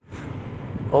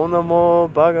Om Namo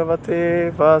Bhagavate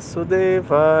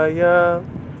Vasudevaya.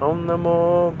 Om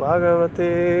Namo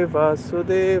Bhagavate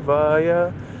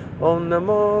Vasudevaya. Om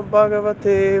Namo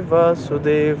Bhagavate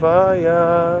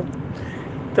Vasudevaya.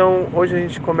 Então, hoje a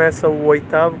gente começa o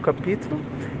 8º capítulo.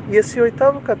 E esse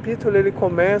 8º capítulo, ele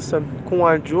começa com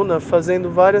Arjuna fazendo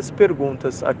várias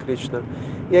perguntas a Krishna.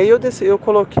 E aí eu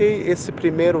coloquei esse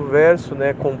primeiro verso,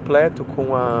 completo,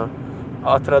 com a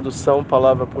tradução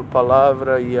palavra por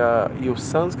palavra e o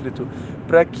sânscrito,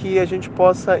 para que a gente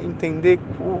possa entender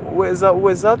o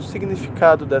exato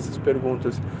significado dessas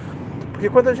perguntas. Porque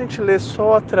quando a gente lê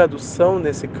só a tradução,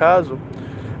 nesse caso,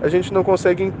 a gente não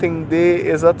consegue entender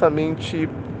exatamente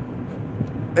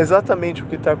o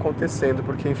que está acontecendo,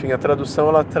 porque, enfim, a tradução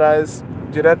ela traz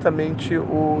diretamente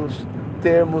os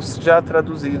termos já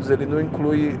traduzidos, ele não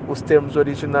inclui os termos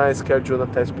originais que a Arjuna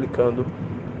está explicando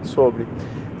sobre.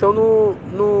 Então,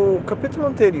 no capítulo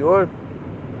anterior,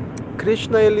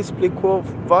 Krishna ele explicou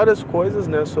várias coisas,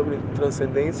 sobre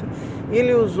transcendência, e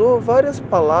ele usou várias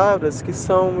palavras que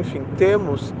são, enfim,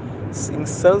 termos em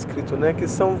sânscrito, que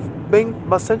são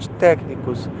bastante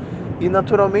técnicos. E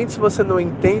naturalmente, se você não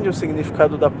entende o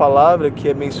significado da palavra que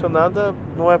é mencionada,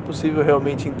 não é possível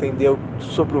realmente entender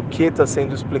sobre o que está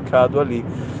sendo explicado ali.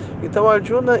 Então,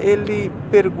 Arjuna ele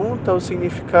pergunta o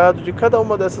significado de cada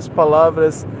uma dessas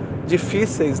palavras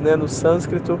difíceis, no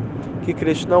sânscrito que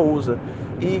Krishna usa.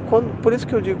 E por isso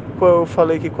que eu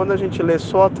falei que quando a gente lê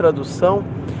só a tradução,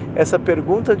 essa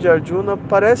pergunta de Arjuna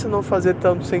parece não fazer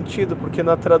tanto sentido, porque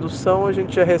na tradução a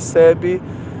gente já recebe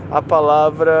a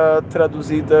palavra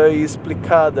traduzida e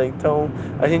explicada. Então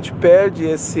a gente perde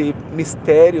esse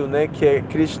mistério, que é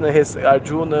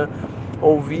Arjuna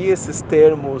ouvir esses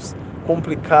termos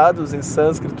complicados em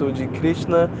sânscrito de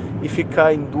Krishna e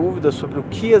ficar em dúvida sobre o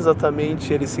que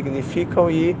exatamente eles significam,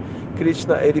 e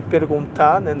Krishna ele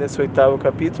perguntar, nesse 8º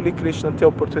capítulo, e Krishna ter a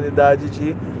oportunidade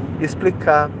de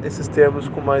explicar esses termos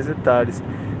com mais detalhes.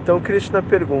 Então Krishna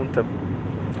pergunta: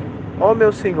 ó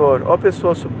meu Senhor, ó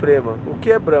Pessoa Suprema, o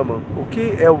que é Brahman? O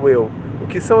que é o eu? O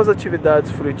que são as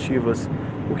atividades fruitivas?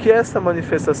 O que é esta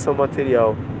manifestação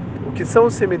material? O que são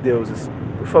os semideuses?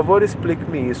 Por favor,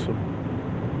 explique-me isso.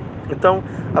 Então,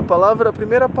 a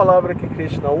primeira palavra que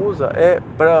Krishna usa é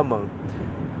Brahman.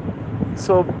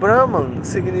 Brahman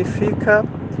significa,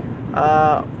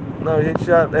 a gente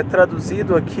já é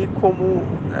traduzido aqui como,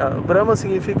 Brahman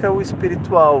significa o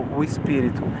espiritual, o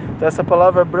espírito. Então, essa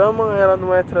palavra Brahman, ela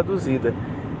não é traduzida.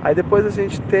 Aí depois a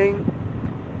gente tem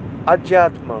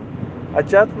adhyātmaṁ.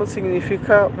 Adhyātmam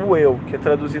significa o eu, que é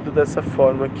traduzido dessa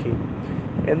forma aqui.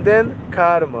 And then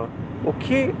karma. O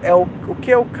que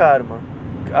é o karma?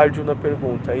 Arjuna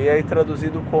pergunta, e aí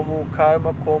traduzido como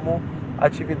karma, como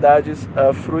atividades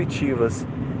fruitivas.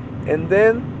 And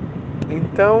then,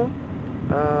 então,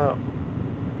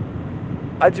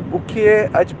 o que é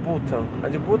adhibhūtaṁ?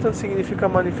 Adhibhūtaṁ significa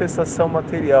manifestação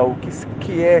material. O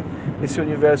que é esse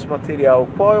universo material?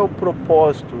 Qual é o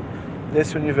propósito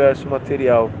desse universo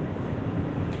material?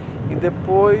 E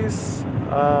depois,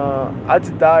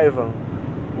 adhidaivaṁ.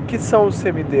 O que são os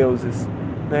semideuses?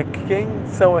 Quem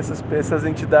são essas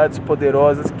entidades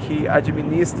poderosas que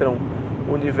administram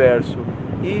o universo?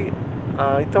 E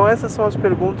então essas são as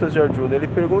perguntas de Arjuna. Ele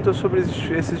pergunta sobre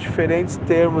esses diferentes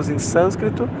termos em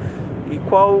sânscrito e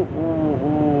qual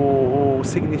o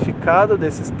significado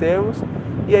desses termos.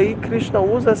 E aí Krishna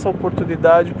usa essa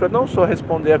oportunidade para não só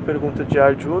responder a pergunta de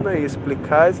Arjuna e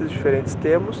explicar esses diferentes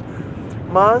termos,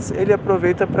 mas ele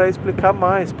aproveita para explicar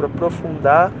mais, para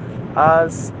aprofundar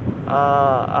as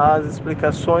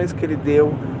explicações que ele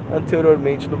deu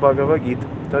anteriormente no Bhagavad-Gita.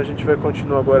 Então a gente vai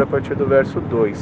continuar agora a partir do verso 2.